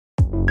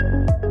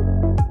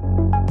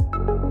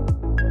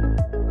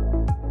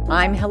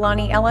I'm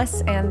Helani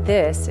Ellis, and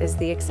this is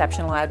the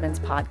Exceptional Admins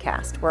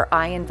Podcast, where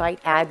I invite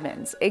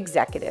admins,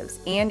 executives,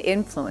 and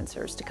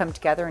influencers to come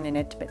together in an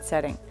intimate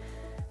setting.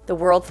 The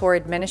world for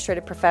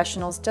administrative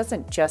professionals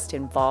doesn't just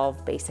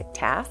involve basic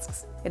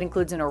tasks. It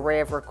includes an array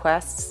of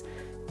requests,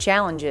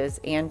 challenges,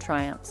 and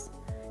triumphs.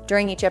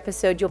 During each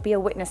episode, you'll be a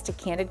witness to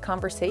candid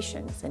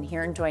conversations and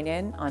hear and join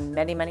in on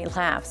many, many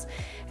laughs.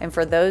 And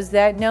for those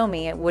that know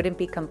me, it wouldn't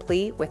be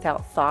complete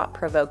without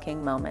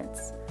thought-provoking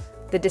moments.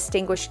 The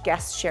distinguished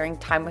guests sharing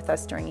time with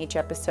us during each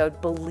episode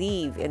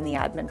believe in the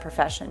admin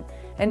profession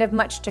and have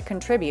much to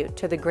contribute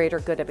to the greater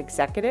good of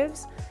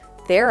executives,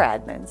 their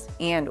admins,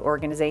 and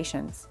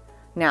organizations.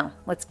 Now,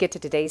 let's get to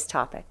today's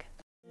topic.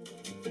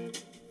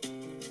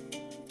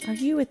 Are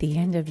you at the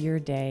end of your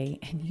day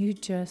and you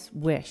just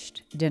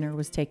wished dinner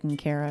was taken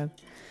care of?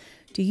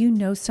 Do you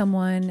know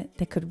someone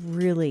that could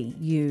really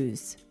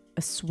use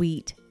a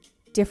sweet,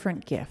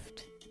 different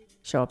gift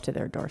show up to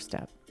their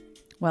doorstep?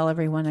 Well,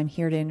 everyone, I'm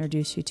here to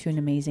introduce you to an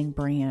amazing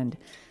brand,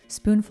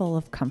 Spoonful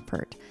of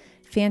Comfort.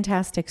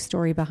 Fantastic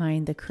story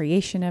behind the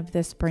creation of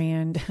this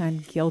brand. I'm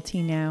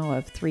guilty now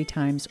of 3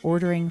 times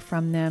ordering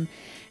from them,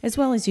 as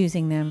well as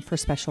using them for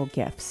special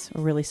gifts.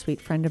 A really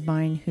sweet friend of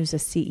mine who's a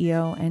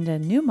CEO and a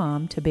new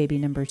mom to baby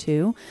number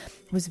 2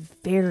 was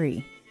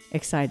very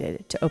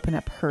excited to open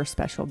up her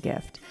special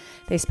gift.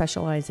 They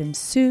specialize in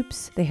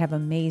soups. They have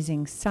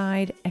amazing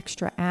side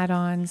extra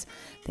add-ons.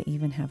 They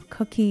even have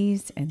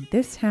cookies. And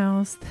this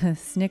house, the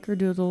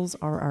snickerdoodles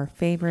are our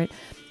favorite,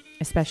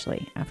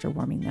 especially after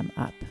warming them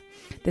up.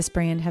 This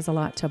brand has a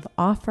lot to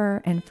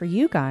offer. And for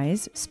you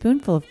guys,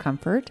 Spoonful of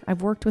Comfort,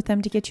 I've worked with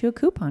them to get you a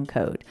coupon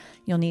code.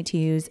 You'll need to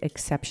use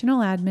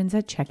Exceptional Admins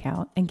at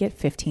checkout and get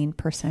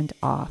 15%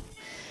 off.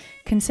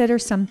 Consider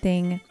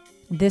something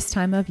this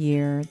time of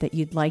year that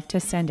you'd like to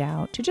send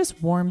out to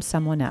just warm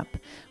someone up.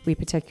 We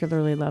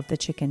particularly love the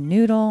chicken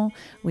noodle.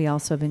 We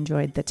also have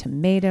enjoyed the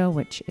tomato,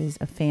 which is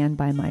a fan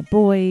by my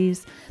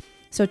boys.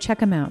 So check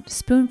them out,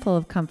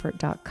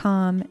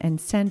 spoonfulofcomfort.com,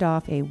 and send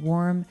off a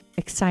warm,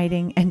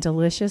 exciting, and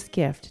delicious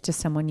gift to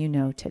someone you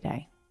know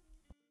today.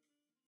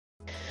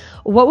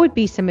 What would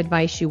be some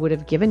advice you would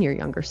have given your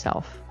younger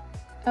self?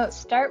 Oh,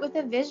 start with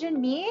a vision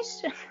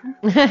niche.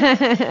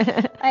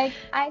 I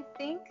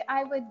think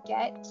I would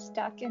get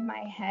stuck in my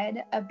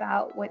head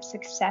about what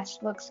success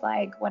looks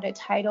like, what a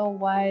title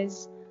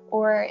was,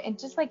 or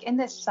just like in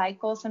this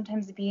cycle,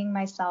 sometimes beating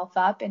myself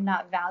up and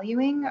not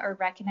valuing or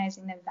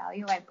recognizing the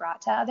value I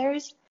brought to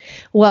others.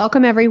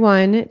 Welcome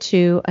everyone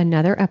to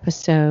another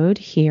episode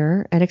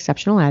here at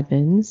Exceptional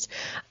Admins.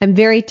 I'm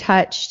very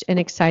touched and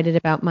excited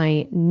about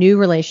my new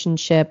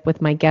relationship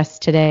with my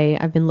guest today.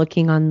 I've been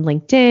looking on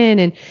LinkedIn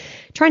and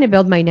trying to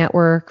build my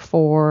network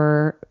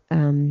for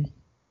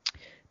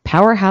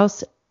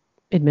powerhouse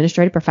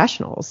administrative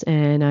professionals.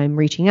 And I'm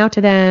reaching out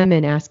to them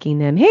and asking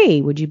them,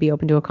 hey, would you be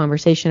open to a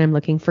conversation? I'm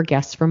looking for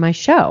guests for my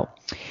show.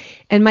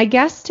 And my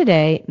guest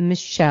today,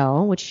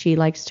 Michelle, which she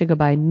likes to go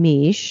by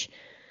Mish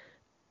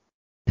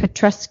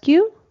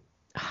Petrescu.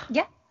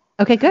 Yeah.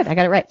 Okay, good. I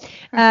got it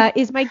right.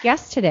 Is my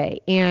guest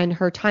today. And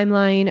her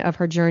timeline of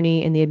her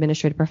journey in the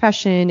administrative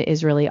profession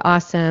is really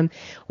awesome.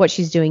 What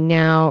she's doing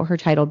now, her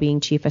title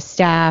being Chief of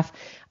Staff.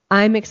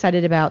 I'm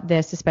excited about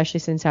this, especially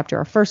since after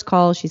our first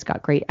call, she's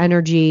got great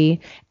energy.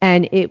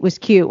 And it was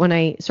cute when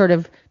I sort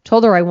of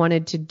told her I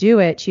wanted to do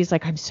it. She's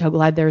like, I'm so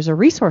glad there's a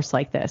resource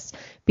like this,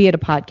 be it a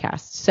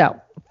podcast.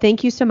 So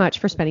thank you so much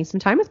for spending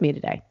some time with me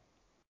today.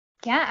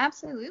 Yeah,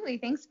 absolutely.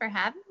 Thanks for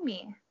having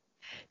me.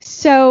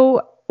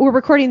 So we're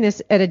recording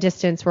this at a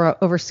distance. We're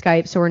over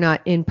Skype, so we're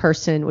not in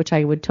person, which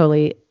I would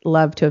totally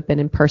love to have been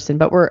in person,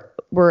 but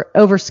we're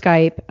over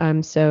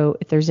Skype. So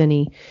if there's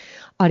any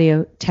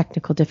audio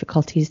technical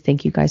difficulties,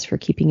 thank you guys for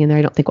keeping in there.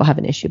 I don't think we'll have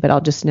an issue, but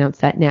I'll just announce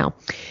that now.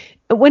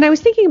 When I was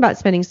thinking about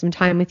spending some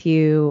time with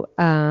you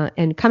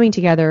and coming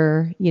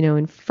together,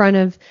 in front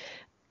of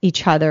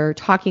each other,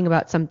 talking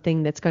about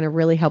something that's going to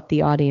really help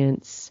the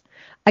audience,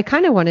 I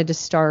kind of wanted to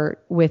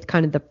start with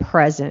kind of the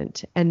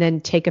present and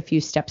then take a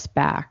few steps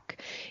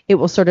back. It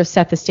will sort of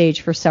set the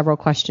stage for several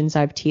questions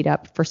I've teed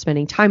up for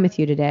spending time with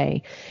you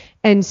today.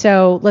 And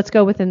so let's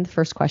go within the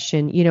first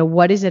question.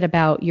 What is it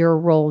about your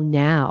role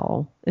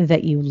now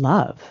that you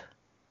love?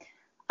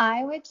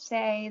 I would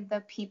say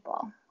the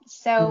people.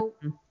 So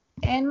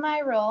in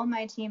my role,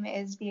 my team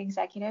is the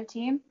executive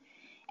team.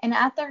 And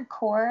at their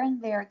core,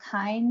 they are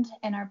kind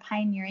and are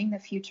pioneering the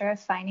future of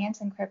finance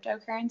and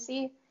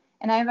cryptocurrency.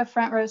 And I have a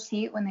front row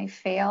seat when they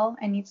fail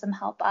and need some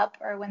help up,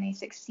 or when they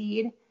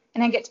succeed.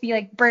 And I get to be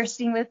like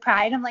bursting with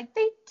pride. I'm like,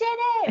 they did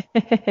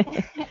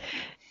it.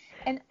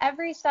 And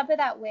every step of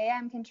that way,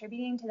 I'm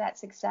contributing to that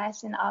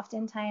success, and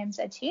oftentimes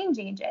a change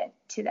agent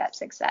to that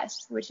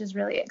success, which is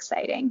really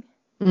exciting.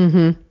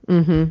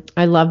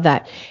 I love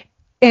that.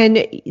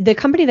 And the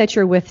company that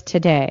you're with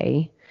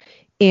today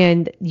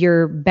and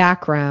your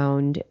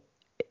background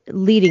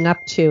leading up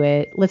to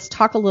it, let's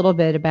talk a little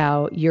bit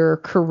about your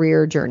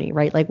career journey,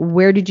 right? Like,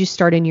 where did you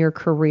start in your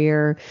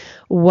career?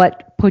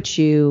 What put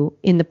you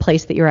in the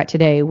place that you're at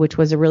today, which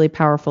was a really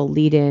powerful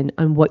lead in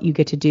on what you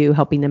get to do,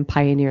 helping them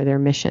pioneer their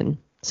mission?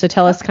 So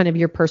tell us kind of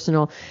your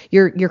personal,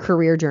 your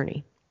career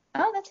journey.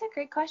 Oh, that's a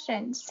great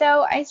question.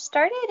 So I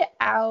started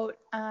out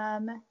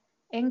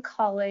in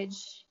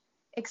college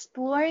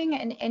exploring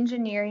an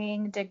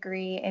engineering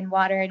degree in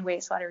water and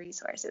wastewater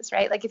resources,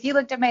 right? Like if you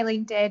looked at my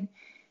LinkedIn, it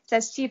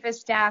says chief of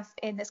staff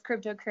in this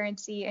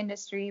cryptocurrency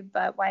industry,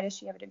 but why does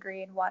she have a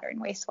degree in water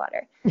and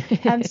wastewater?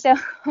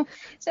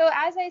 So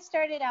as I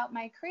started out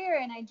my career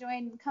and I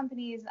joined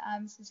companies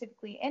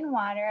specifically in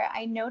water,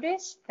 I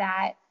noticed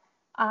that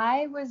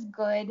I was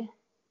good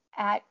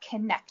at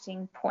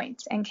connecting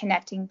points and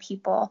connecting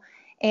people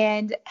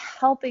and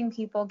helping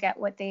people get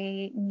what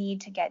they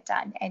need to get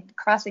done and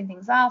crossing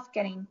things off,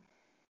 getting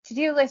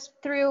to-do lists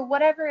through,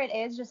 whatever it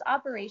is, just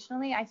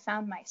operationally, I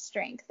found my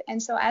strength.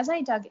 And so as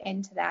I dug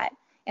into that,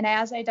 and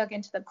as I dug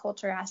into the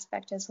culture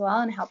aspect as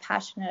well and how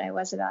passionate I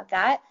was about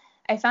that,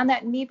 I found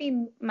that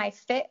maybe my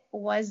fit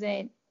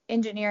wasn't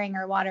engineering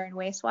or water and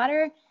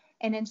wastewater.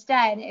 And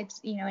instead, it's,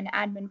 an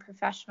admin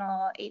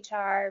professional,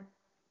 HR,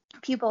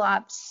 people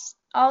ops,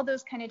 all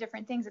those kind of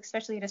different things,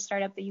 especially at a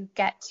startup that you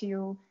get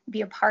to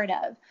be a part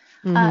of.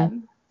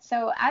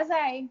 So as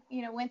I,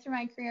 went through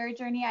my career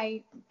journey,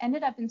 I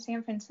ended up in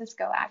San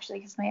Francisco, actually,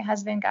 because my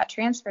husband got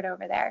transferred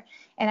over there.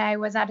 And I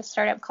was at a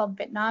startup called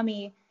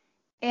Bitnami.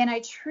 And I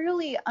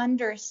truly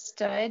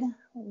understood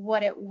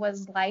what it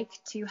was like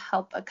to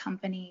help a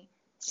company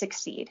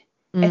succeed,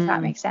 if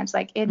that makes sense.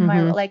 Like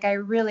I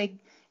really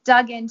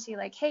dug into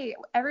like, hey,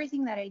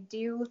 everything that I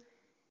do,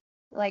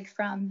 like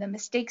from the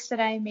mistakes that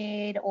I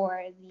made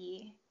or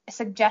the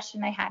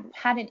suggestion I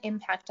had an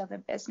impact on the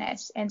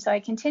business. And so I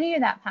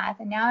continued that path.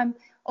 And now I'm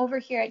over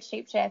here at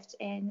Shapeshift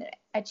in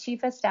a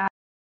chief of staff.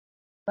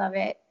 Love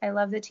it. I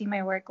love the team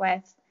I work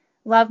with.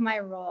 Love my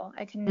role.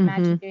 I couldn't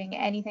imagine doing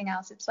anything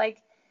else. It's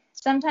like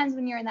sometimes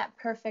when you're in that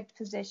perfect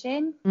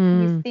position,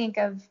 you think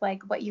of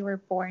like what you were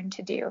born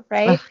to do,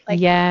 right?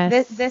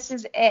 Yes. This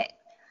is it.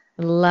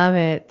 Love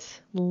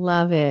it.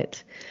 Love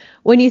it.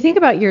 When you think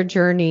about your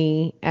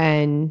journey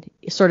and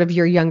sort of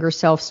your younger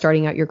self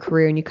starting out your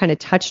career, and you kind of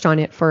touched on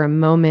it for a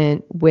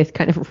moment with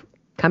kind of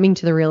coming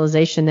to the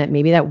realization that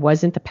maybe that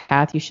wasn't the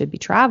path you should be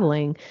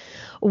traveling,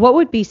 what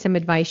would be some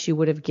advice you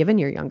would have given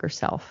your younger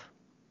self?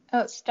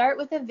 Oh, start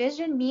with a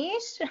vision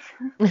niche.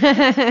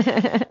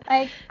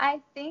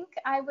 I think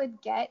I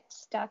would get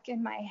stuck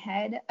in my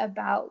head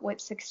about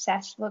what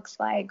success looks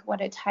like,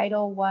 what a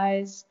title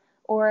was,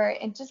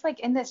 and just like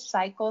in this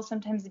cycle,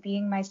 sometimes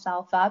beating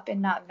myself up and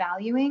not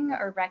valuing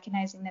or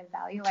recognizing the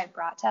value I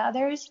brought to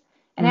others.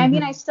 And I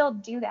mean, I still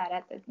do that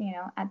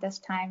at this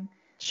time.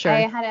 Sure.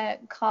 I had a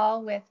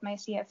call with my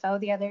CFO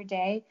the other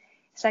day,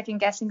 second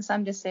guessing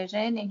some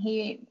decision, and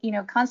he,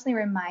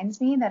 constantly reminds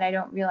me that I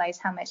don't realize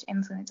how much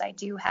influence I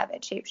do have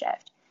at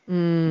Shapeshift,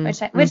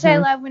 which I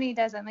love when he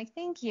does. I'm like,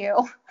 thank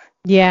you.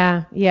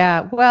 Yeah.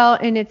 Well,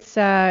 and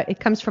it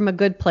comes from a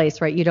good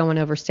place, right? You don't want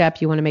to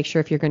overstep. You want to make sure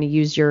if you're going to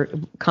use your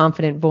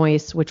confident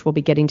voice, which we'll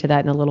be getting to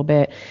that in a little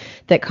bit,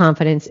 that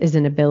confidence is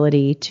an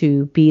ability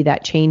to be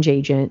that change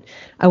agent.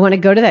 I want to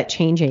go to that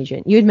change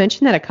agent. You had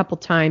mentioned that a couple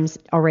times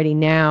already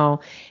now,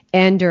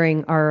 and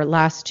during our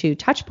last two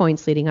touch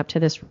points leading up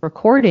to this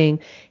recording,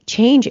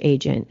 change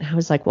agent. I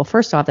was like, well,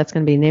 first off, that's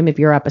going to be the name of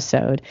your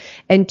episode.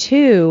 And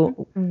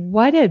two,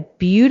 what a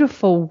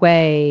beautiful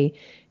way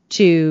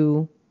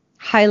to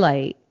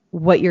highlight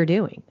what you're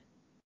doing.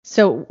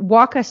 So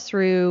walk us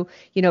through,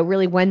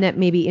 really when that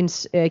maybe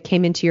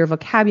came into your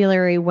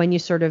vocabulary, when you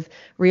sort of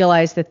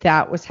realized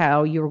that was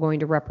how you were going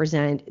to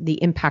represent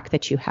the impact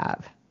that you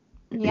have.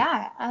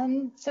 Yeah.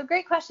 So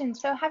great question.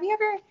 So have you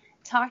ever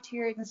talked to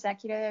your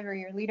executive or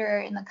your leader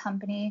in the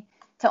company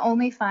to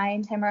only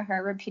find him or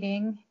her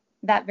repeating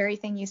that very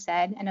thing you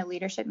said in a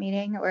leadership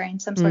meeting or in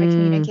some sort of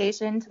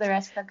communication to the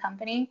rest of the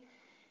company?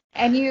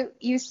 And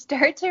you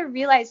start to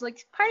realize,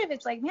 like, part of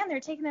it's like, man,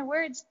 they're taking their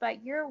words,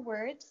 but your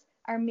words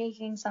are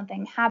making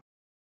something happen.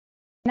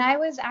 And I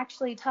was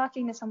actually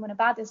talking to someone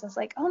about this. I was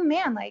like, oh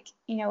man, like,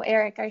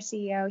 Eric, our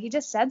CEO, he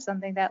just said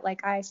something that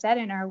like I said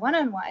in our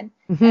one-on-one.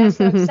 And it was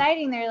so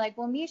exciting. They're like,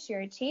 well, Mish,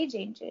 you're a change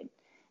agent.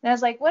 And I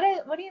was like, what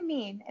do you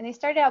mean? And they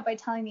started out by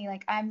telling me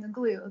like I'm the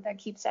glue that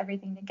keeps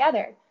everything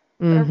together.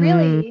 But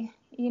really,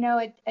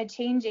 a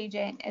change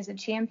agent is a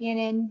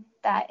champion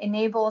that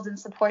enables and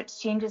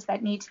supports changes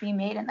that need to be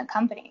made in the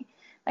company.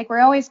 Like we're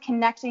always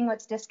connecting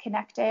what's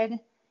disconnected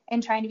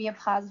and trying to be a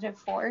positive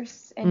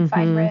force and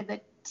find where the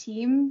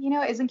team,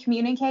 isn't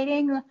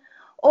communicating.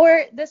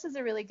 Or this is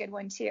a really good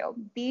one too,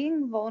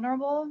 being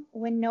vulnerable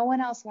when no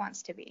one else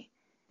wants to be.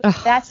 Oh,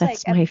 that's like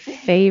my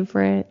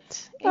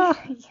favorite. Yeah,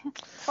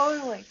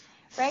 totally.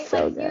 Right?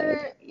 So like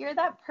good. You're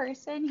that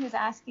person who's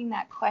asking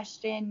that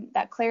question,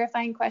 that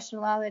clarifying question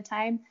a lot of the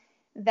time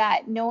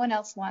that no one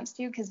else wants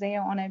to because they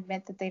don't want to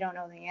admit that they don't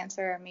know the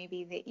answer, or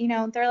maybe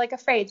they're like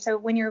afraid. So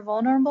when you're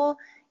vulnerable,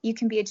 you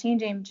can be a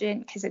change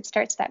agent because it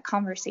starts that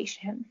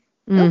conversation.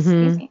 It's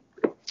easy.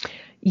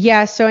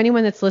 Yeah. So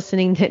anyone that's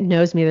listening that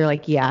knows me, they're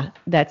like, yeah,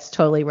 that's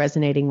totally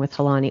resonating with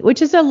Helani,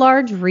 which is a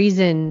large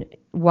reason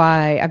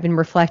why I've been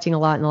reflecting a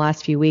lot in the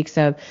last few weeks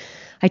of,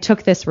 I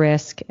took this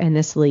risk and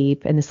this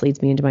leap, and this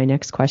leads me into my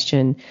next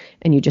question,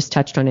 and you just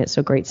touched on it,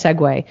 so great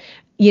segue.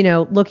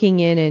 Looking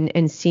in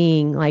and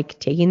seeing, like,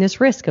 taking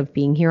this risk of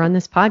being here on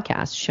this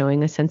podcast,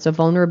 showing a sense of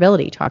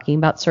vulnerability, talking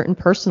about certain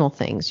personal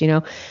things,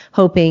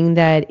 hoping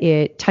that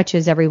it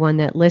touches everyone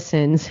that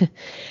listens.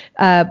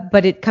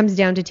 But it comes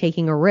down to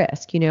taking a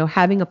risk,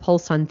 having a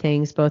pulse on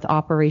things, both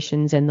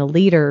operations and the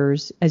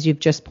leaders, as you've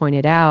just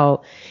pointed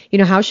out.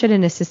 How should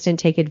an assistant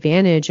take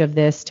advantage of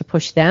this to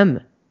push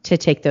them to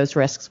take those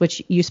risks,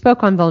 which you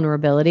spoke on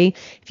vulnerability.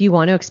 If you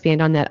want to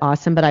expand on that,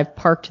 awesome. But I've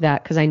parked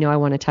that because I know I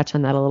want to touch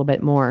on that a little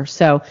bit more.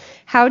 So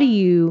how do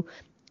you,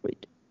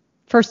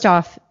 first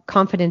off,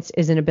 confidence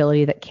is an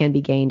ability that can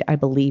be gained. I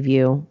believe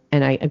you,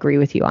 and I agree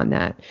with you on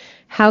that.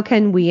 How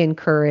can we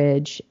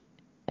encourage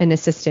an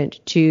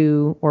assistant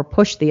to, or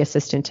push the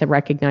assistant to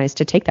recognize,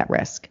 to take that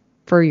risk?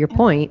 For your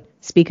point,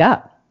 speak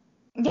up.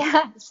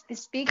 Yeah,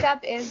 speak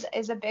up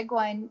is a big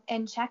one,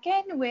 and check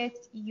in with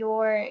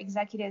your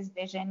executive's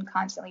vision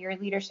constantly, your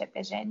leadership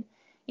vision,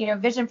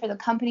 vision for the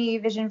company,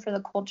 vision for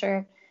the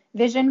culture,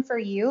 vision for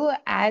you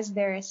as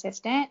their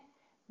assistant.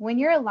 When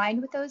you're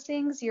aligned with those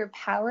things, your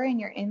power and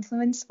your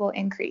influence will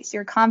increase.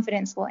 Your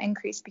confidence will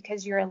increase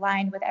because you're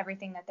aligned with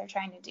everything that they're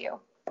trying to do.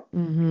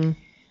 Mm-hmm.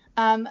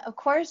 Of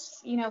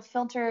course,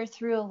 filter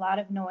through a lot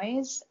of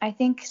noise. I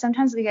think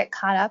sometimes we get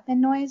caught up in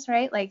noise,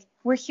 right? Like,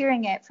 we're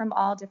hearing it from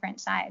all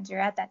different sides. You're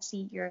at that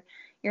seat, you're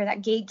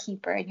that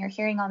gatekeeper, and you're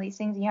hearing all these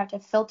things, and you have to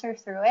filter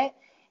through it.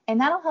 And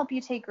that'll help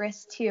you take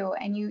risks too.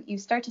 And you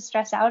start to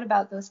stress out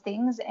about those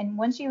things. And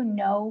once you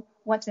know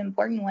what's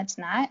important, what's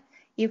not,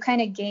 you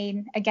kind of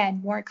gain,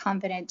 again, more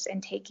confidence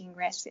in taking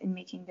risks and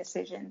making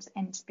decisions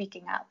and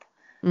speaking up.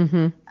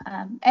 Mm-hmm.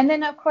 And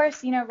then, of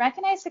course,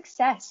 recognize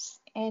success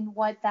and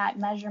what that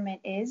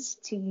measurement is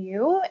to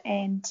you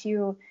and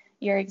to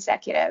your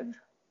executive.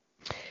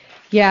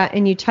 Yeah,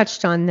 and you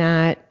touched on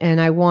that,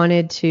 and I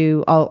wanted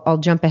to, I'll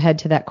jump ahead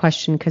to that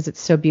question because it's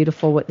so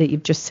beautiful that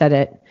you've just said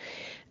it.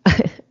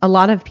 A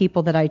lot of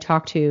people that I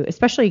talk to,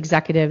 especially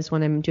executives,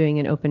 when I'm doing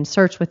an open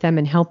search with them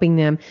and helping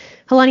them,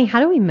 Helani,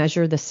 how do we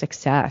measure the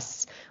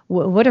success?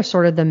 What are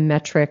sort of the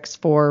metrics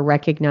for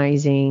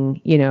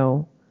recognizing,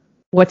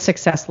 what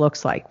success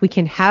looks like? We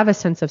can have a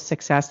sense of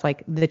success,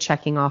 like the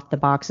checking off the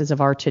boxes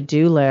of our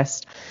to-do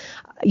list.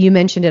 You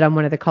mentioned it on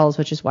one of the calls,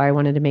 which is why I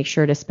wanted to make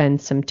sure to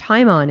spend some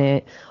time on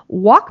it.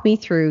 Walk me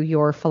through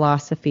your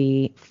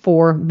philosophy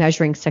for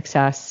measuring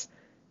success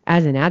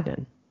as an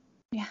admin.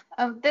 Yeah.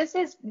 This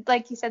is,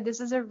 like you said,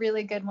 this is a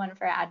really good one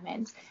for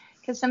admins,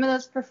 because some of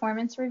those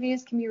performance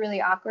reviews can be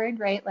really awkward,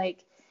 right?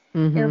 Like,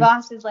 your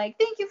boss is like,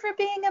 thank you for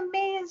being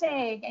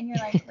amazing. And you're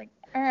like,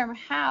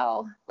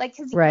 how? Like,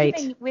 because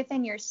even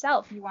within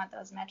yourself, you want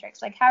those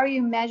metrics. Like, how are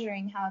you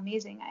measuring how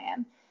amazing I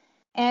am?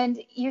 And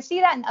you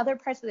see that in other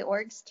parts of the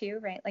orgs too,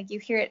 right? Like, you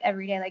hear it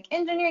every day, like,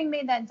 engineering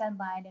made that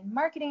deadline, and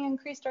marketing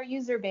increased our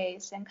user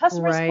base, and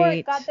customer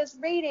support got this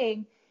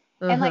rating.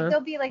 And like, there'll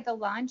be like the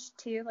launch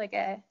too, like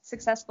a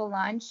successful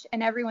launch,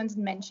 and everyone's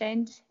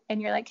mentioned, and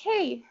you're like,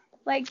 hey,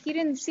 like, you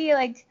didn't see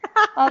like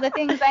all the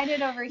things I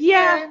did over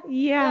here.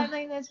 Yeah.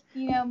 Like this,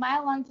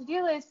 mile long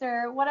to-do list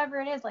or whatever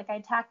it is. Like,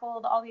 I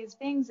tackled all these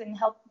things and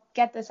helped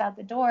get this out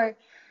the door.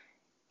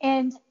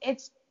 And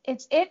it's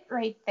it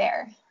right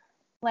there.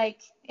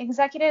 Like,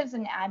 executives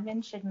and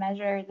admins should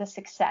measure the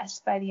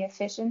success by the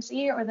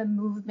efficiency or the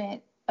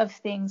movement of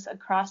things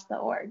across the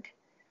org.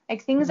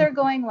 Like, things are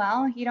going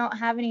well. You don't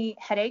have any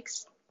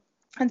headaches.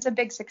 It's a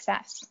big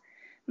success.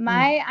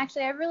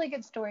 Actually, I have a really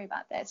good story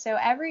about this. So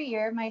every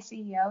year, my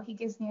CEO, he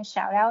gives me a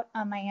shout out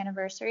on my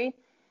anniversary.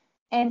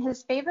 And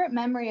his favorite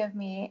memory of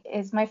me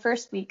is my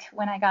first week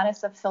when I got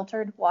us a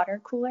filtered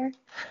water cooler.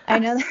 I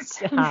know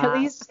that's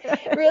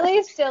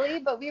really silly,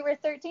 but we were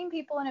 13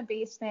 people in a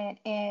basement,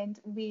 and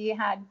we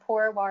had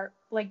poor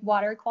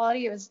water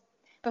quality. It was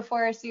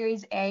before our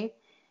Series A.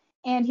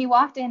 And he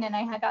walked in, and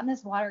I had gotten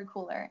this water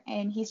cooler,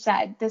 and he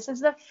said, this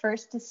is the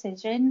first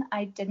decision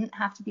I didn't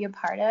have to be a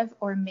part of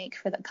or make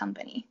for the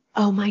company.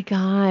 Oh my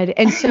God.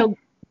 And so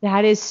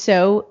that is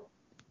so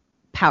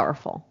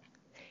powerful.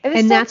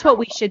 And that's what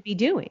we should be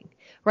doing,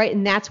 right?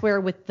 And that's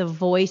where, with the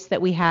voice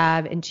that we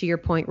have, and to your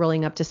point,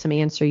 rolling up to some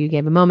answer you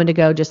gave a moment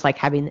ago, just like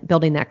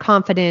building that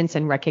confidence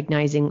and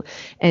recognizing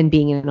and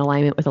being in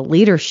alignment with a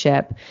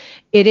leadership,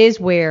 it is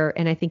where,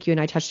 and I think you and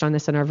I touched on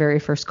this in our very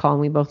first call, and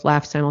we both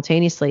laughed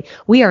simultaneously,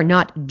 we are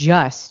not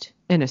just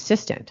an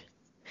assistant.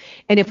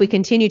 And if we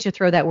continue to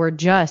throw that word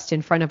just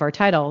in front of our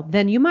title,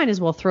 then you might as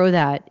well throw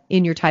that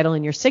in your title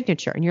and your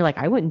signature. And you're like,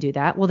 I wouldn't do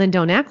that. Well, then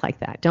don't act like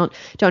that.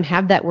 Don't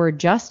have that word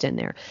just in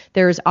there.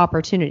 There's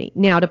opportunity.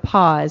 Now, to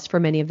pause for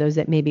many of those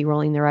that may be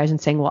rolling their eyes and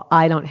saying, well,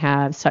 I don't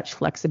have such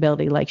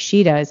flexibility like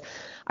she does.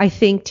 I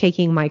think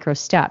taking micro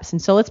steps.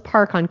 And so let's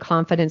park on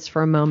confidence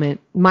for a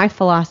moment. My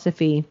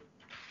philosophy,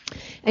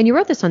 and you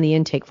wrote this on the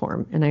intake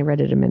form, and I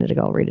read it a minute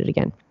ago. I'll read it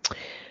again.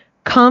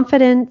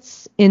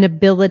 Confidence in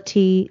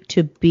ability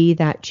to be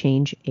that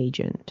change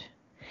agent.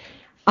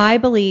 I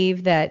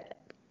believe that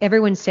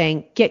everyone's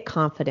saying, get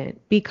confident,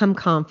 become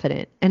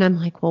confident. And I'm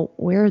like, well,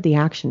 where are the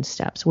action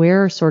steps?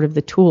 Where are sort of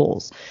the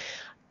tools?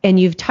 and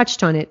you've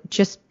touched on it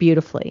just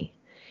beautifully.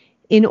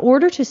 In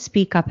order to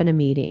speak up in a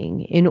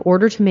meeting, in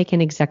order to make an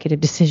executive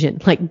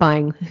decision, like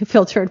buying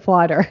filtered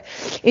water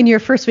in your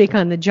first week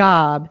on the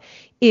job,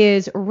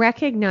 is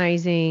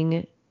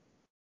recognizing,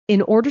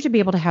 in order to be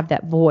able to have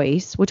that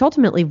voice, which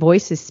ultimately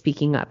voice is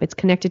speaking up, it's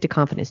connected to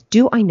confidence.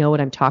 Do I know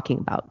what I'm talking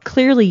about?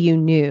 Clearly you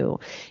knew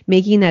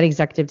making that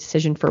executive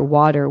decision for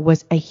water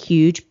was a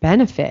huge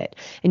benefit.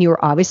 And you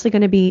were obviously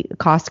going to be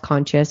cost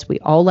conscious. We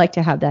all like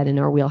to have that in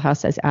our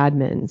wheelhouse as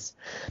admins.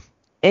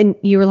 And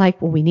you were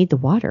like, well, we need the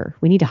water.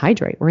 We need to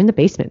hydrate. We're in the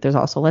basement. There's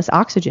also less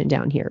oxygen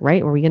down here,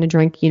 right? Are we going to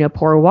drink,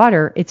 pour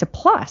water? It's a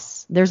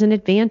plus. There's an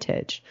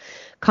advantage.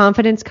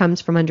 Confidence comes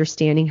from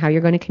understanding how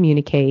you're going to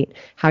communicate,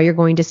 how you're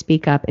going to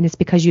speak up. And it's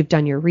because you've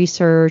done your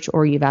research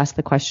or you've asked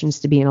the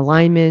questions to be in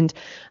alignment.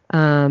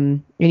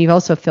 And you've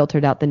also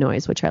filtered out the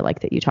noise, which I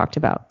like that you talked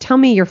about. Tell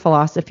me your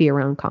philosophy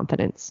around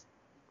confidence.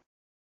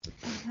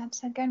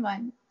 That's a good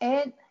one.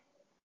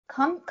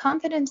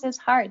 Confidence is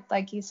hard.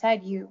 Like you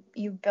said, you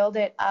build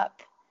it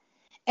up.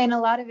 And a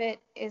lot of it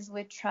is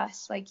with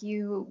trust. Like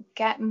you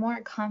get more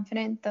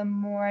confident the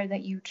more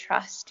that you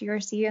trust your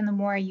CEO and the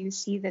more you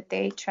see that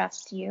they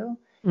trust you.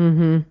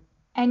 Mm-hmm.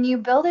 And you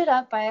build it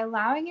up by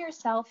allowing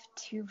yourself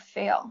to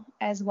fail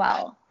as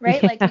well,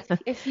 right? Yeah.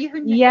 Like if you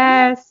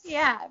yes.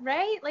 Yeah,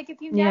 right? Like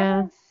if you Yeah.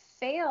 never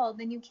failed,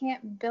 then you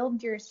can't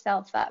build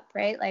yourself up,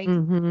 right? Like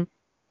Mm-hmm.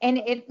 and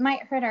it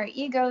might hurt our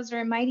egos or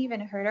it might even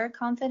hurt our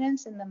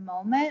confidence in the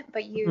moment,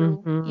 but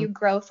you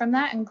grow from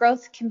that, and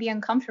growth can be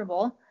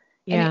uncomfortable.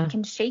 Yeah. And it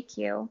can shake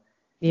you,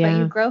 Yeah. but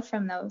you grow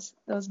from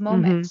those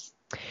moments.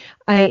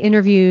 I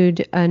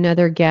interviewed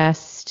another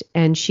guest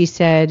and she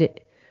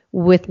said,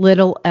 with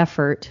little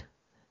effort,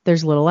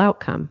 there's little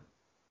outcome.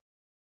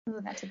 Ooh,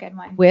 that's a good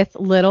one. With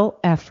little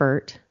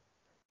effort,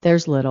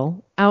 there's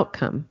little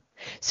outcome.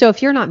 So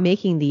if you're not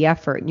making the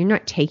effort and you're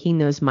not taking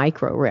those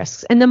micro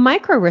risks, and the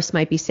micro risks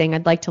might be saying,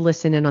 I'd like to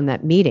listen in on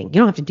that meeting. You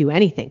don't have to do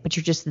anything, but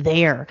you're just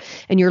there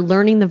and you're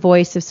learning the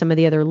voice of some of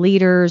the other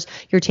leaders.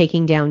 You're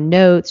taking down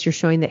notes. You're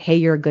showing that, hey,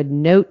 you're a good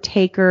note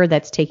taker.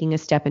 That's taking a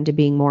step into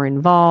being more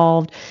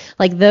involved.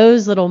 Like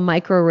those little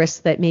micro risks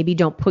that maybe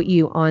don't put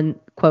you on,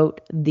 quote,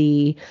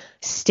 the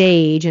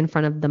stage in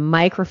front of the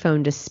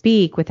microphone to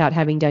speak without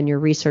having done your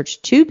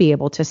research to be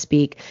able to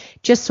speak.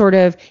 Just sort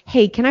of,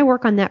 hey, can I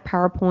work on that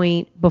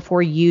PowerPoint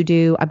before you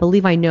do? I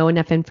believe I know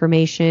enough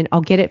information.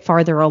 I'll get it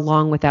farther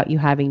along without you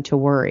having to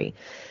worry.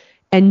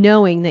 And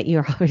knowing that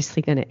you're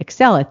obviously going to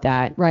excel at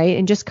that, right?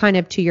 And just kind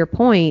of to your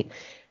point,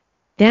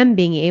 them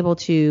being able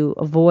to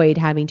avoid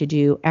having to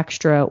do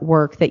extra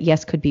work that,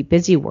 yes, could be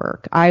busy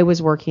work. I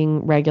was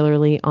working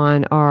regularly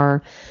on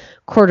our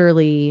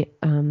quarterly,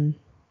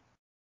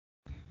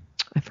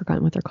 I've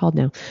forgotten what they're called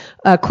now,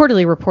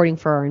 quarterly reporting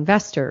for our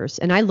investors.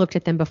 And I looked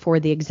at them before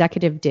the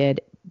executive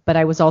did, but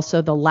I was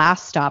also the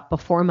last stop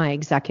before my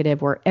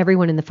executive where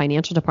everyone in the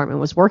financial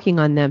department was working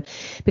on them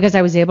because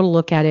I was able to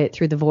look at it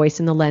through the voice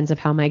and the lens of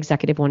how my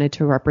executive wanted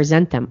to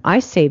represent them. I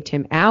saved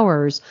him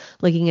hours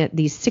looking at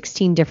these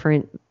 16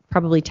 different,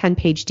 probably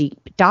 10-page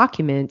deep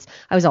documents.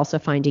 I was also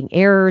finding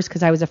errors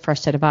because I was a fresh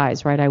set of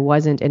eyes, right? I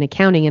wasn't in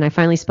accounting. And I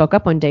finally spoke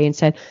up one day and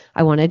said,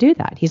 I want to do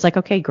that. He's like,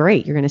 okay,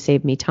 great. You're going to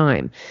save me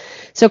time.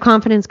 So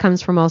confidence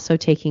comes from also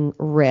taking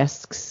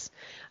risks.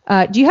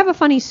 Do you have a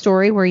funny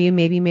story where you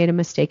maybe made a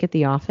mistake at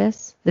the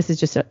office? This is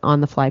just an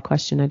on-the-fly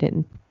question. I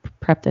didn't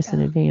prep this in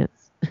advance.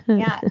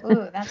 Yeah.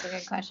 Ooh, that's a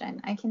good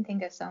question. I can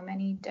think of so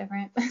many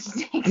different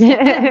mistakes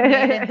that I've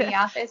made in the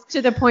office.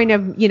 To the point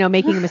of,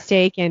 making a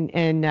mistake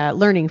and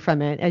learning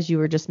from it, as you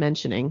were just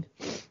mentioning.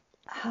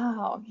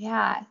 Oh,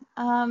 yeah.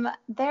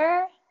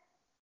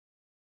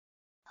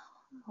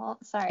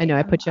 Sorry. I know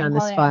I put you on the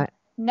spot.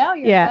 No,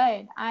 you're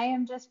good. I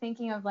am just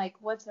thinking of like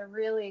what's a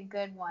really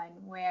good one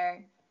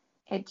where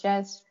it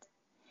just,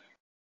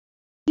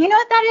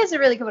 that is a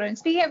really good one.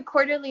 Speaking of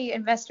quarterly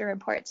investor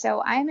reports,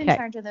 so I'm in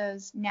charge of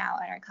those now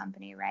at our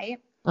company, right?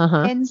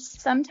 Uh-huh. And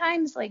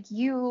sometimes like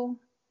you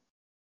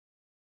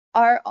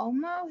are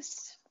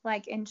almost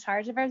like in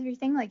charge of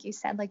everything. Like you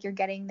said, like you're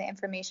getting the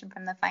information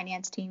from the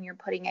finance team, you're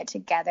putting it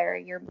together,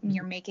 you're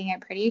making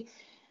it pretty.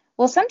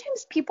 Well,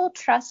 sometimes people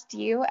trust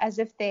you as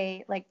if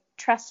they like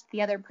trust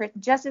the other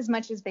person just as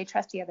much as they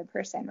trust the other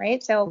person,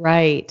 right? So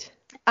right.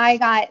 I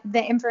got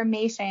the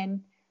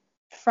information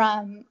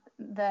from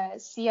the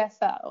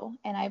CFO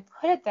and I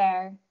put it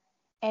there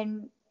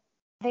and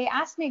they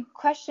asked me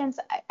questions.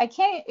 I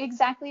can't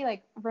exactly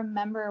like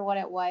remember what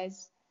it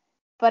was,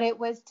 but it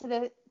was to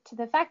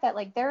the fact that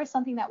like there was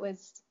something that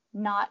was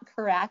not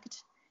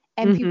correct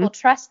and people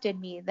trusted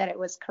me that it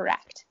was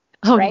correct.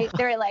 Oh, right? No.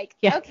 They were like,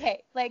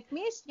 okay, like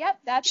Mish, yep,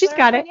 that's She's what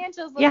got our it.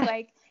 financials look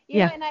like.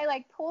 Yeah. And I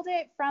like pulled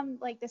it from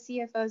like the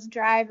CFO's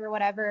drive or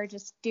whatever,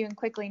 just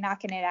quickly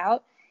knocking it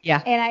out.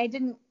 Yeah. And I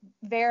didn't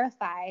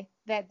verify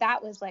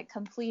that was like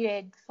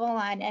completed, full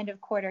on end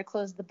of quarter,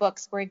 close the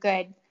books, were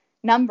good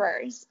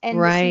numbers. And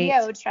the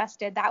CEO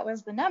trusted that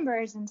was the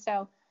numbers. And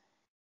so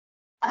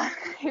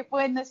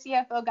when the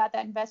CFO got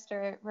that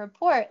investor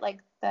report, like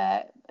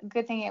the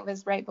good thing it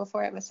was right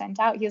before it was sent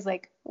out, he was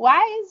like,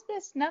 why is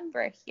this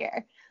number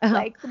here?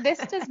 Like, this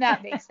does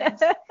not make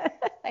sense.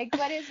 Like,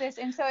 what is this?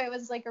 And so it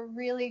was like a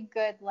really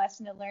good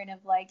lesson to learn of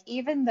like,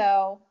 even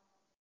though,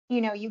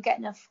 you get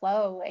in a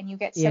flow and you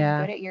get so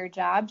good at your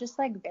job, just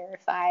like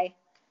verify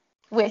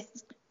with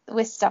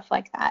stuff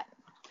like that.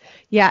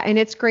 Yeah. And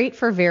it's great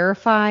for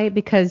verify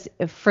because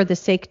for the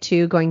sake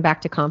too, going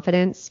back to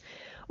confidence,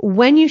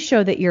 when you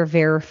show that you're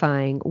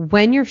verifying,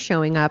 when you're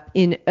showing up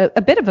in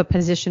a bit of a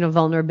position of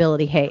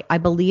vulnerability, hey, I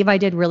believe I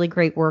did really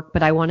great work,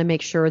 but I want to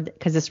make sure that,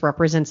 because this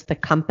represents the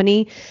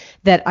company,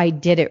 that I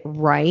did it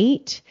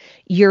right.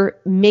 You're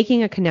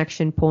making a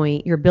connection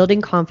point. You're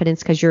building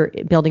confidence because you're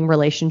building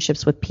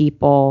relationships with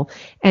people,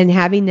 and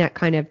having that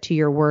kind of, to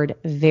your word,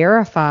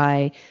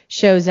 verify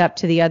shows up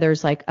to the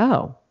others like,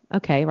 oh,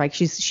 okay, like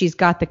she's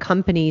got the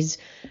company's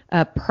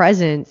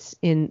presence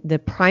in the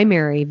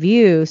primary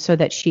view so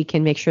that she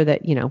can make sure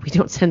that, we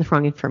don't send the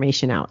wrong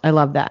information out. I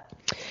love that.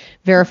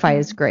 Verify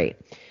is great.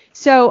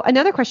 So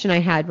another question I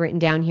had written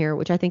down here,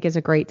 which I think is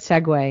a great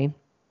segue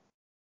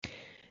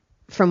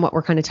from what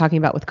we're kind of talking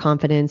about with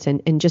confidence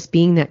and just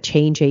being that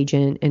change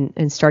agent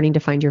and starting to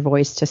find your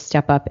voice to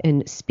step up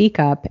and speak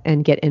up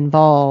and get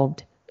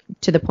involved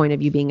to the point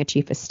of you being a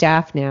chief of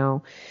staff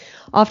now.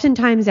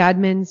 Oftentimes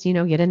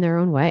admins, get in their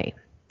own way.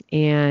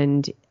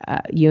 And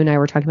you and I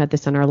were talking about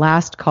this on our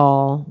last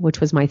call,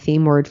 which was my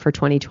theme word for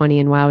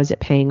 2020. And wow, is it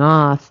paying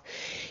off?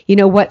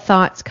 What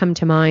thoughts come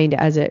to mind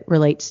as it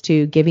relates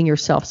to giving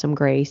yourself some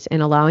grace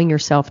and allowing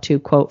yourself to,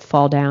 quote,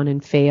 fall down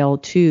and fail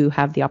to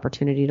have the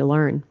opportunity to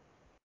learn?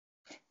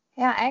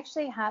 Yeah, I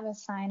actually have a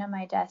sign on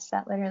my desk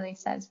that literally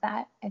says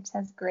that. It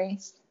says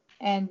grace.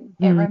 And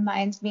it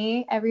reminds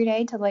me every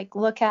day to like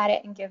look at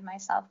it and give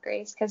myself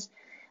grace. Because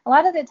a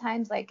lot of the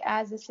times, like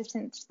as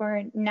assistants,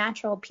 we're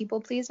natural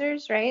people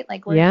pleasers, right?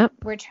 Like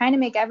we're trying to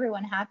make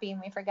everyone happy and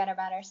we forget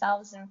about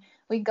ourselves. And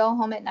we go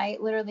home at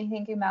night literally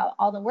thinking about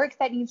all the work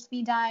that needs to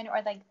be done,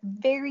 or like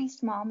very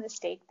small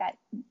mistake that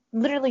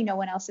literally no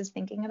one else is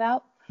thinking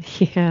about.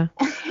 Yeah.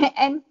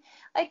 And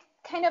like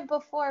kind of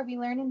before we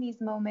learn in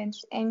these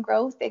moments in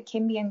growth, it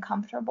can be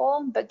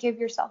uncomfortable, but give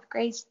yourself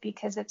grace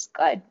because it's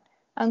good.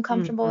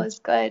 Uncomfortable is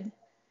good,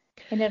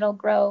 and it'll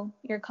grow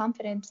your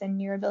confidence and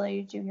your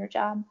ability to do your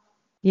job.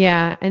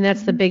 Yeah. And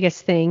that's the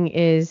biggest thing,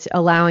 is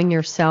allowing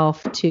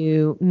yourself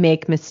to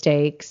make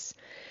mistakes.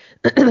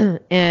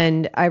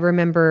 And I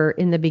remember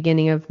in the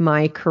beginning of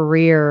my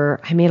career,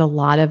 I made a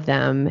lot of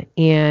them,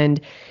 and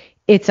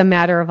it's a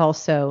matter of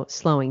also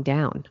slowing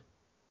down.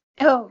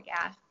 Oh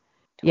yeah.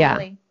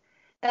 Totally. Yeah.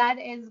 That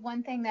is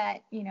one thing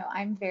that,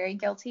 I'm very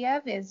guilty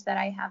of, is that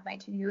I have my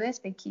to-do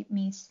list. They keep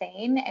me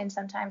sane. And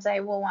sometimes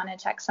I will want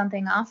to check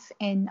something off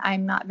and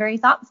I'm not very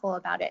thoughtful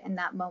about it in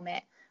that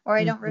moment, or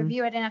I don't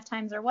review it enough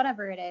times, or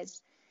whatever it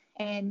is.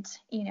 And,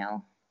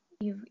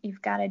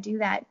 you've got to do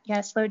that. You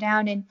got to slow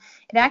down, and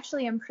it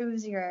actually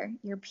improves your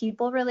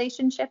people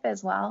relationship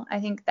as well. I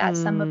think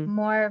that's some of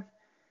more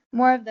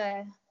of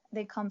the,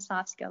 they call them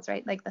soft skills,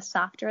 right? Like the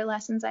softer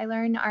lessons I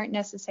learn aren't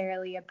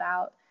necessarily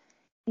about,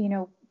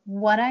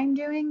 what I'm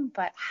doing,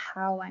 but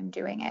how I'm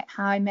doing it,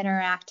 how I'm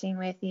interacting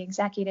with the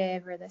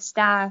executive or the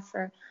staff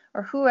or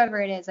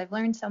whoever it is. I've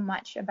learned so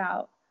much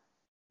about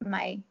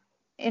my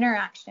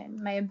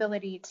interaction, my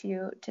ability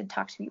to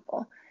talk to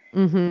people.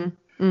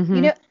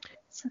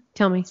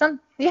 Tell me. Sorry.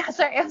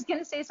 I was going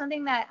to say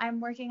something that I'm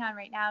working on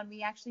right now. And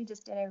we actually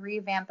just did a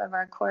revamp of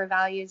our core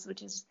values, which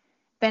has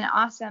been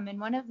awesome.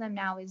 And one of them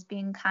now is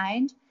being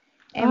kind.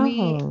 And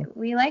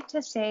we like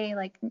to say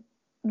like,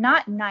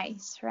 not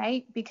nice,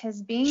 right? Because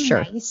being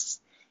nice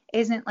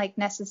isn't like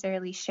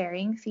necessarily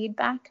sharing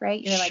feedback, right?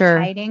 You're like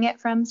hiding it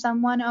from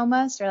someone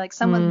almost, or like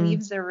someone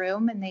leaves the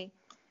room and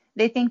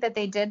they think that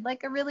they did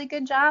like a really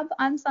good job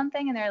on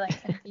something and they're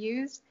like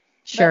confused.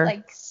 But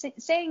like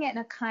saying it in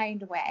a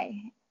kind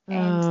way.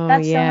 And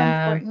that's so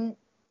important.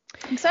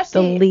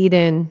 Especially the lead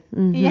in.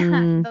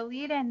 Yeah, the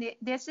lead in.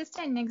 The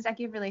assistant and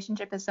executive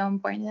relationship is so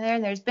important there.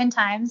 There's been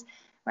times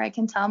where I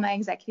can tell my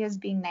executives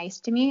being nice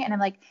to me, and I'm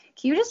like,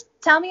 can you just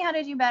tell me how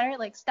to do better?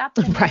 Like, stop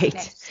the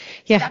niceness.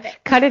 Yeah, stop it.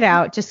 Cut it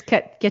out. Just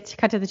cut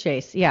to the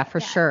chase. Yeah, for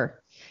sure.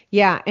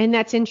 Yeah, and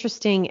that's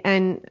interesting.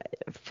 And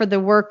for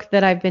the work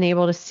that I've been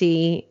able to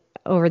see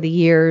over the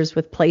years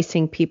with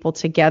placing people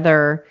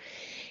together,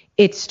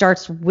 it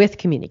starts with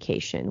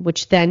communication,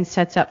 which then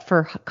sets up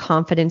for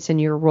confidence in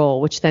your role,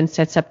 which then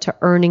sets up to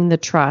earning the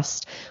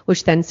trust,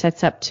 which then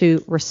sets up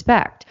to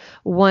respect.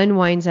 One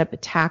winds up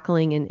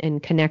tackling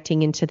and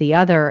connecting into the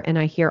other. And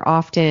I hear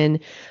often,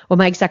 well,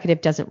 my executive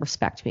doesn't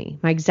respect me.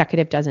 My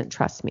executive doesn't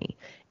trust me.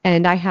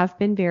 And I have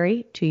been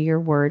very, to your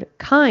word,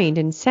 kind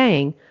in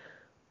saying,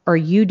 are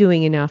you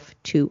doing enough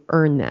to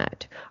earn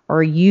that? Or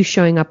are you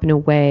showing up in a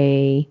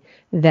way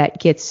that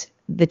gets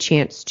the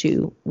chance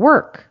to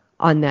work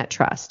on that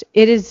trust?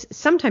 It is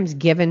sometimes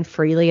given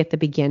freely at the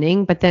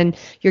beginning, but then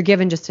you're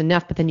given just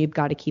enough, but then you've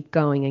got to keep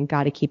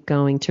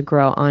going to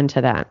grow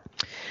onto that.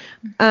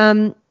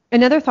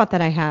 Another thought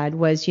that I had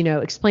was,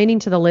 explaining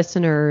to the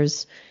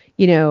listeners,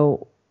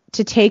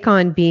 to take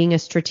on being a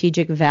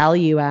strategic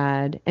value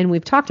add, and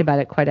we've talked about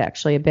it quite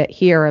actually a bit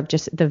here, of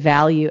just the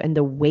value and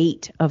the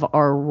weight of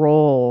our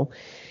role.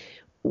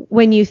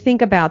 When you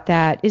think about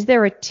that, is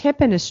there a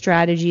tip and a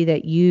strategy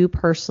that you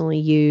personally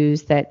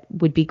use that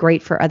would be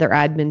great for other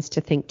admins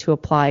to think to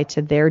apply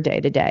to their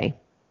day-to-day?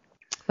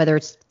 Whether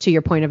it's to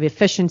your point of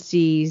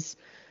efficiencies,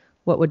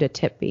 what would a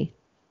tip be?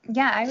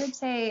 Yeah, I would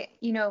say,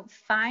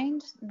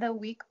 find the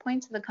weak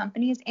points of the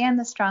companies and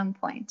the strong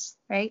points,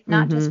 right?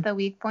 Not just the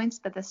weak points,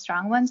 but the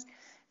strong ones.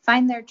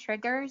 Find their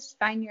triggers,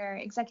 find your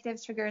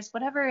executives' triggers,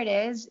 whatever it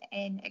is,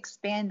 and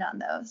expand on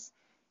those.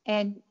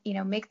 And,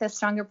 make the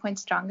stronger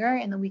points stronger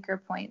and the weaker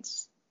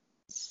points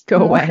go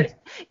away.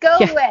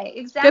 Away.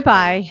 Exactly.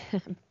 Goodbye.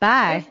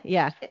 Bye.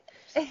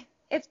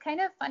 It's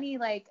kind of funny,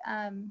 like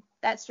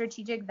that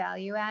strategic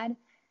value add.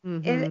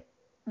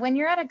 When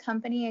you're at a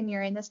company and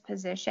you're in this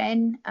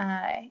position,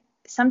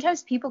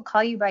 sometimes people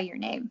call you by your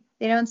name.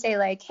 They don't say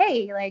like,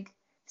 hey, like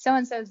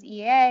so-and-so's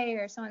EA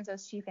or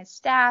so-and-so's chief of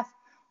staff.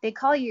 They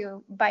call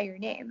you by your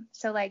name.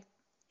 So like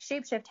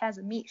Shapeshift has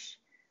a Mish.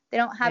 They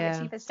don't have a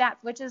chief of staff,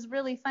 which is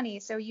really funny.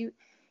 So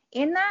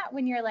in that,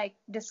 when you're like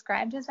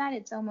described as that,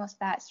 it's almost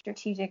that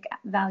strategic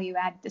value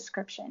add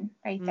description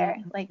right there.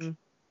 Like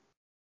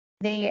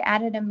they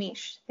added a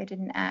Mish. They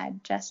didn't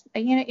add just,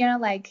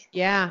 like.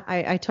 Yeah,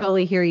 I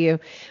totally hear you.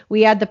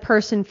 We add the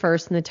person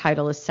first and the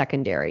title is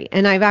secondary.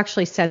 And I've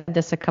actually said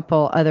this a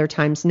couple other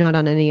times, not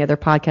on any other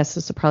podcast.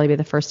 This will probably be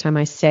the first time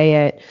I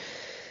say it,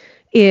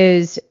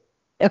 is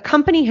a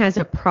company has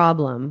a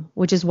problem,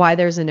 which is why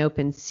there's an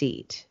open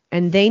seat.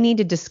 And they need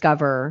to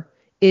discover,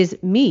 is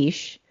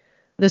Mish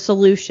the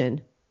solution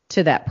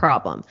to that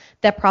problem?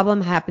 That problem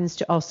happens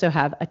to also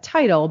have a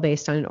title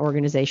based on an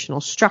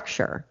organizational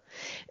structure.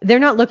 They're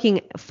not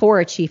looking for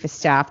a chief of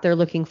staff. They're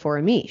looking for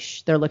a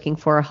Mish. They're looking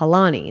for a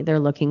Halani. They're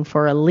looking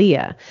for a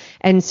Leah.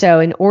 And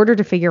so in order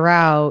to figure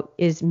out,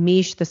 is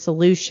Mish the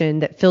solution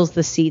that fills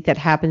the seat that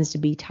happens to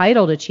be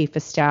titled a chief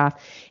of staff?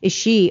 Is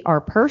she our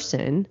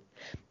person?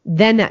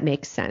 Then that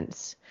makes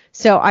sense.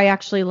 So I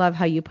actually love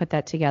how you put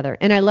that together.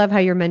 And I love how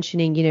you're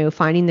mentioning,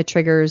 finding the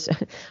triggers.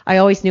 I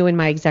always knew when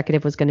my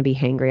executive was going to be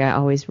hangry. I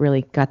always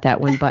really got that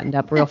one buttoned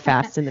up real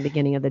fast in the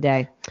beginning of the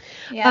day.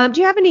 Yeah.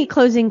 Do you have any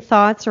closing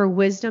thoughts or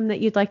wisdom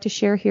that you'd like to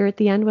share here at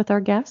the end with our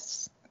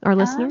guests, our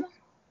listeners?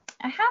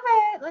 I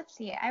have let's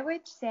see, I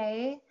would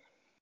say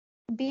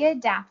be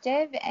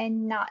adaptive,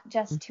 and not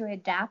just to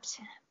adapt,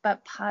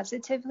 but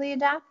positively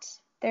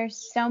adapt.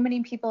 There's so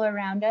many people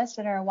around us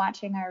that are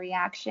watching our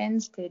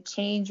reactions to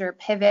change or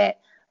pivot,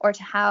 or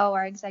to how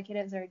our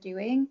executives are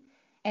doing.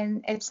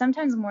 And it's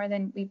sometimes more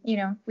than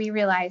we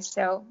realize.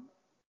 So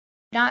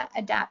not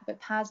adapt, but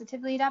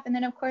positively adapt. And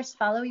then of course,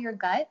 follow your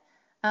gut.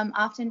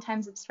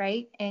 Oftentimes it's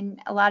right. And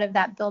a lot of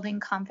that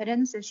building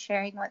confidence is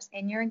sharing what's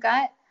in your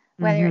gut,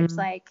 whether it's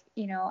like,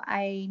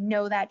 I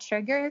know that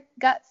trigger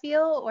gut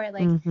feel, or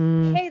like,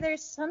 hey,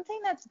 there's something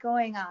that's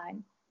going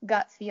on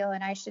gut feel,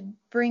 and I should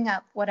bring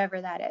up whatever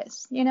that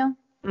is,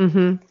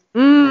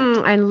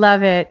 I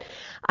love it.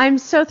 I'm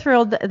so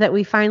thrilled that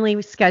we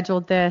finally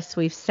scheduled this.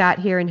 We've sat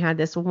here and had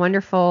this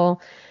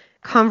wonderful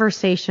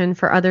conversation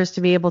for others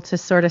to be able to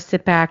sort of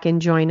sit back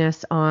and join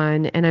us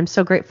on. And I'm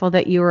so grateful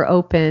that you were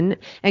open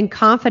and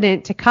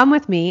confident to come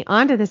with me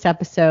onto this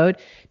episode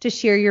to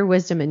share your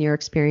wisdom and your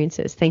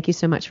experiences. Thank you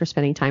so much for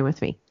spending time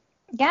with me.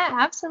 Yeah,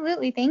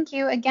 absolutely. Thank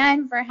you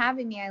again for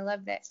having me. I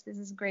love this. This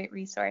is a great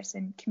resource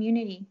and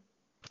community.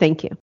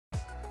 Thank you.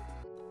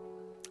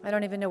 I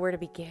don't even know where to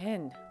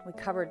begin. We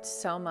covered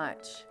so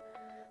much.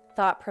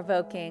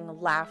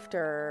 Thought-provoking,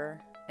 laughter,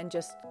 and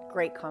just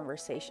great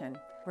conversation.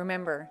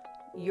 Remember,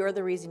 you're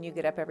the reason you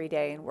get up every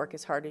day and work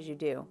as hard as you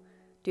do.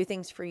 Do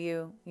things for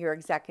you, your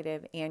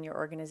executive, and your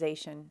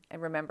organization.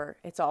 And remember,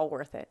 it's all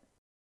worth it.